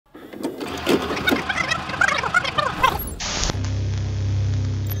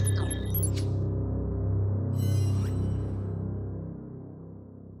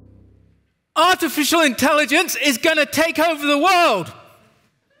artificial intelligence is going to take over the world.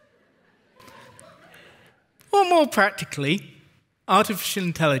 Or more practically, artificial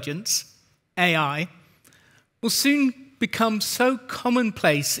intelligence, AI, will soon become so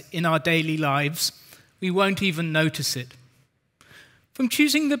commonplace in our daily lives, we won't even notice it. From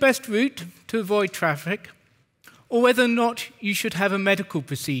choosing the best route to avoid traffic, or whether or not you should have a medical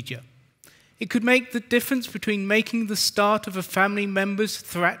procedure, it could make the difference between making the start of a family member's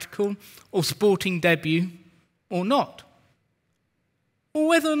theatrical or sporting debut or not. Or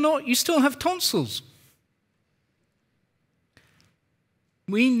whether or not you still have tonsils.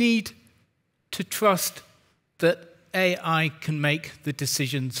 We need to trust that AI can make the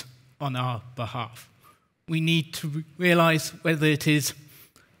decisions on our behalf. We need to realize whether it is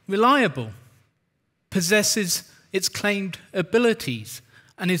reliable, possesses its claimed abilities,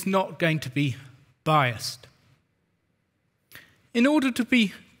 and is not going to be biased. In order to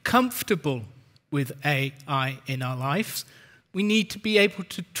be comfortable with AI in our lives, we need to be able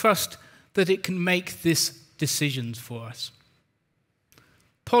to trust that it can make these decisions for us.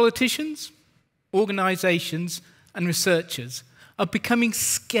 Politicians, organizations, and researchers are becoming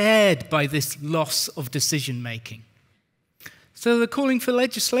scared by this loss of decision-making. So they're calling for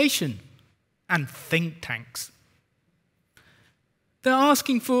legislation and think tanks. They're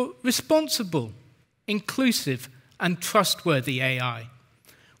asking for responsible, inclusive, and trustworthy AI,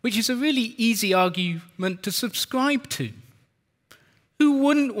 which is a really easy argument to subscribe to. Who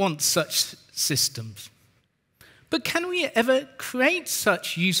wouldn't want such systems? But can we ever create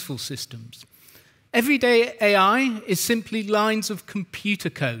such useful systems? Everyday AI is simply lines of computer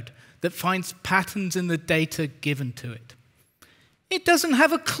code that finds patterns in the data given to it. It doesn't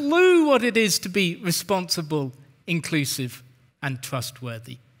have a clue what it is to be responsible, inclusive, and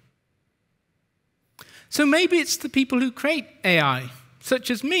trustworthy. So maybe it's the people who create AI,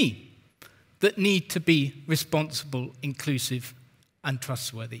 such as me, that need to be responsible, inclusive, and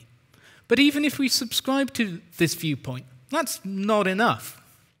trustworthy. But even if we subscribe to this viewpoint, that's not enough.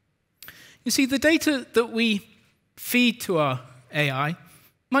 You see, the data that we feed to our AI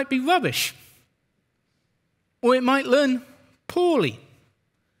might be rubbish, or it might learn poorly.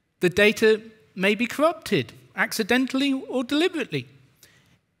 The data may be corrupted, accidentally or deliberately.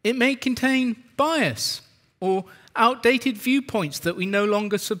 It may contain bias or outdated viewpoints that we no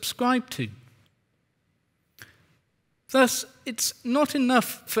longer subscribe to. Thus, it's not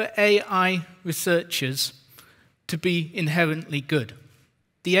enough for AI researchers to be inherently good.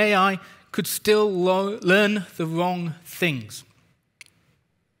 The AI could still learn the wrong things.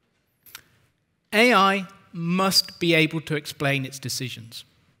 AI must be able to explain its decisions.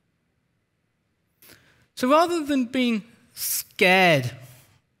 So rather than being scared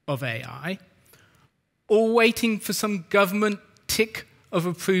of AI, or waiting for some government tick of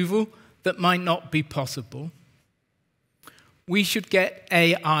approval that might not be possible, we should get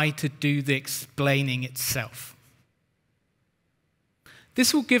AI to do the explaining itself.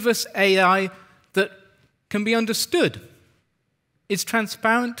 This will give us AI that can be understood, is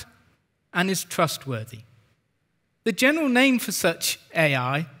transparent, and is trustworthy. The general name for such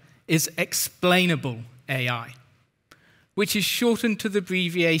AI is explainable AI, which is shortened to the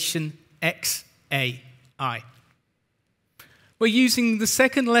abbreviation XAI. We're using the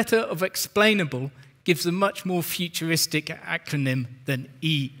second letter of explainable gives a much more futuristic acronym than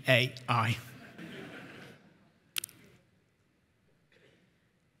EAI.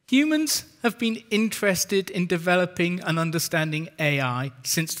 Humans have been interested in developing and understanding AI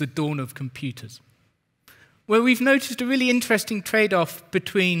since the dawn of computers, where we've noticed a really interesting trade-off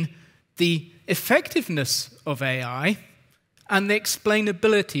between the effectiveness of AI and the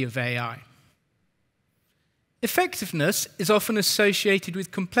explainability of AI. Effectiveness is often associated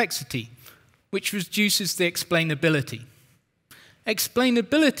with complexity, which reduces the explainability.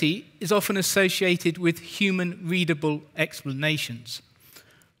 Explainability is often associated with human-readable explanations,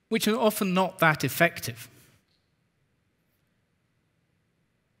 which are often not that effective.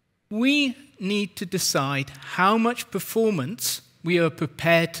 We need to decide how much performance we are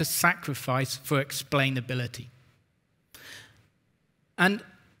prepared to sacrifice for explainability. And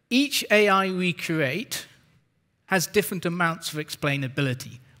each AI we create has different amounts of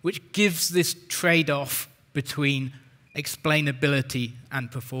explainability, which gives this trade-off between explainability and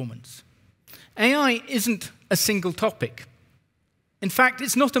performance. AI isn't a single topic. In fact,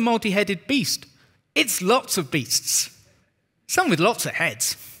 it's not a multi-headed beast. It's lots of beasts, some with lots of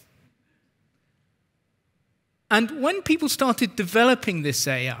heads. And when people started developing this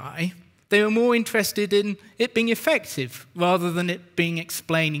AI, they were more interested in it being effective rather than it being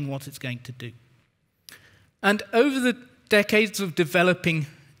explaining what it's going to do. And over the decades of developing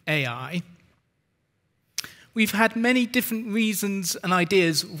AI, we've had many different reasons and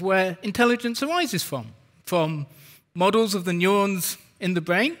ideas of where intelligence arises from models of the neurons in the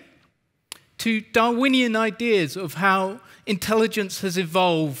brain to Darwinian ideas of how intelligence has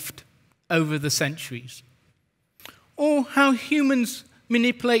evolved over the centuries, or how humans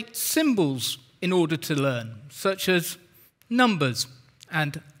manipulate symbols in order to learn, such as numbers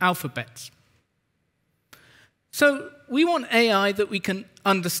and alphabets. So we want AI that we can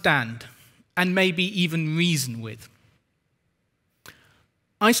understand and maybe even reason with.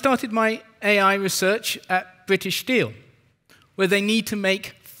 I started my AI research at British Steel, where they need to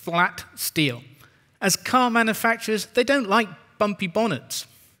make flat steel. As car manufacturers, they don't like bumpy bonnets.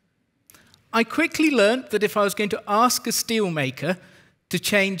 I quickly learned that if I was going to ask a steelmaker to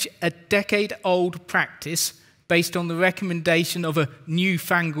change a decade-old practice based on the recommendation of a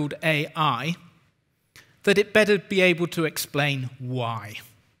newfangled AI, that it better be able to explain why.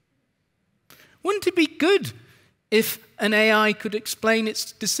 Wouldn't it be good if an AI could explain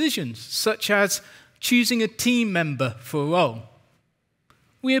its decisions, such as choosing a team member for a role?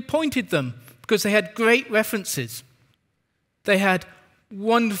 We appointed them because they had great references, they had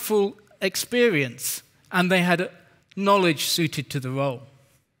wonderful experience, and they had knowledge suited to the role.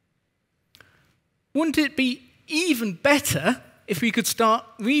 Wouldn't it be even better if we could start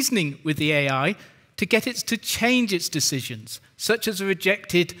reasoning with the AI to get it to change its decisions, such as a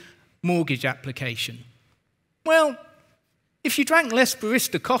rejected mortgage application? Well, if you drank less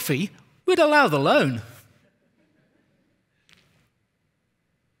barista coffee, we'd allow the loan.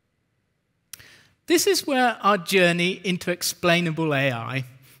 This is where our journey into explainable AI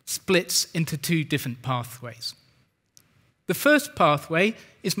splits into two different pathways. The first pathway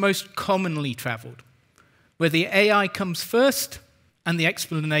is most commonly traveled, where the AI comes first and the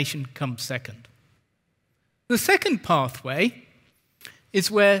explanation comes second. The second pathway is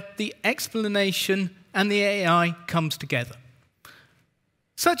where the explanation and the AI comes together.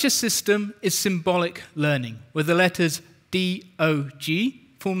 Such a system is symbolic learning, where the letters D-O-G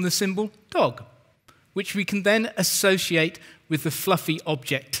form the symbol dog, which we can then associate with the fluffy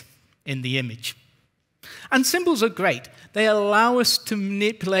object in the image. And symbols are great. They allow us to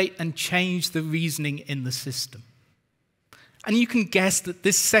manipulate and change the reasoning in the system. And you can guess that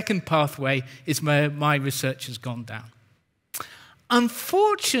this second pathway is where my research has gone down.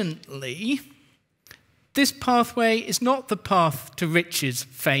 Unfortunately, this pathway is not the path to riches,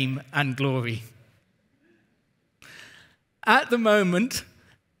 fame, and glory. At the moment,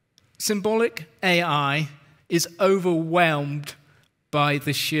 symbolic AI is overwhelmed by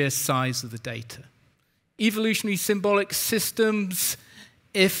the sheer size of the data. Evolutionary symbolic systems,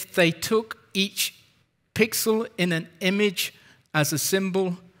 if they took each pixel in an image as a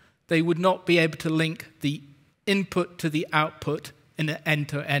symbol, they would not be able to link the input to the output in an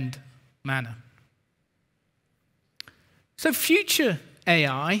end-to-end manner. So future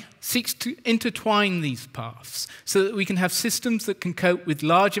AI seeks to intertwine these paths so that we can have systems that can cope with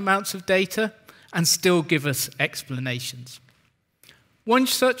large amounts of data and still give us explanations. One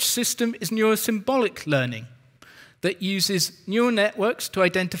such system is neurosymbolic learning that uses neural networks to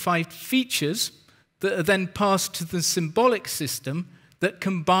identify features that are then passed to the symbolic system that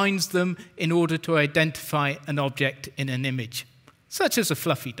combines them in order to identify an object in an image, such as a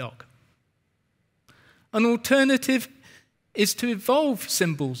fluffy dog. An alternative is to evolve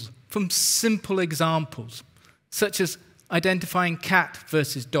symbols from simple examples, such as identifying cat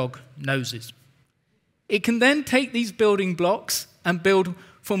versus dog noses. It can then take these building blocks and build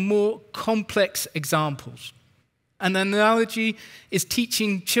from more complex examples. An analogy is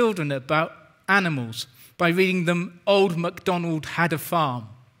teaching children about animals by reading them Old MacDonald Had a Farm,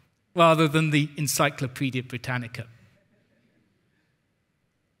 rather than the Encyclopedia Britannica.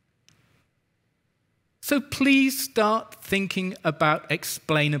 So please start thinking about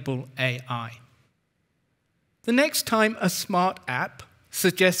explainable AI. The next time a smart app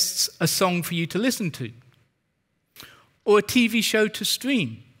suggests a song for you to listen to, or a TV show to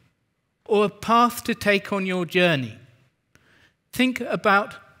stream, or a path to take on your journey, think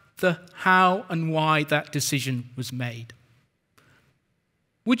about the how and why that decision was made.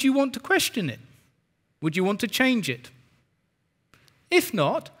 Would you want to question it? Would you want to change it? If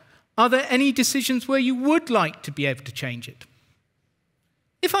not, are there any decisions where you would like to be able to change it?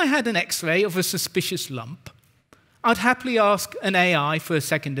 If I had an X-ray of a suspicious lump, I'd happily ask an AI for a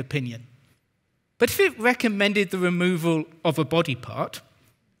second opinion. But if it recommended the removal of a body part,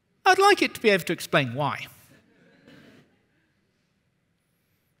 I'd like it to be able to explain why.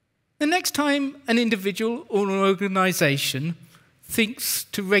 The next time an individual or an organization thinks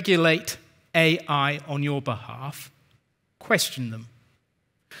to regulate AI on your behalf, question them.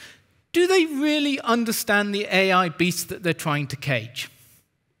 do they really understand the AI beast that they're trying to cage?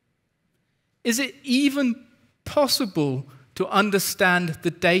 Is it even possible to understand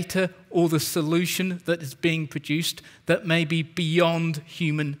the data or the solution that is being produced that may be beyond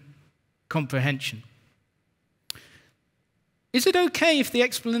human comprehension? Is it okay if the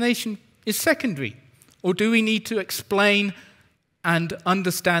explanation is secondary? Or do we need to explain and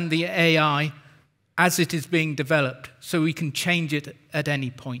understand the AI as it is being developed so we can change it at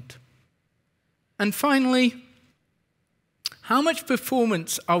any point? And finally, how much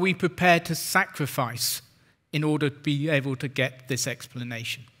performance are we prepared to sacrifice in order to be able to get this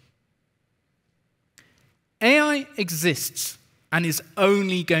explanation? AI exists and is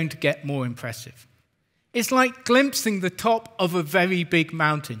only going to get more impressive. It's like glimpsing the top of a very big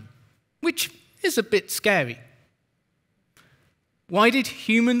mountain, which is a bit scary. Why did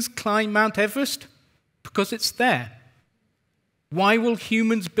humans climb Mount Everest? Because it's there. Why will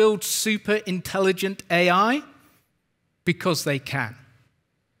humans build super intelligent AI? Because they can.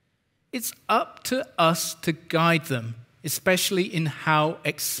 It's up to us to guide them, especially in how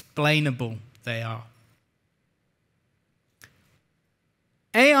explainable they are.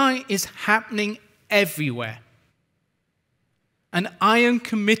 AI is happening everywhere. And I am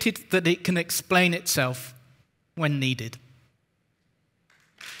committed that it can explain itself when needed.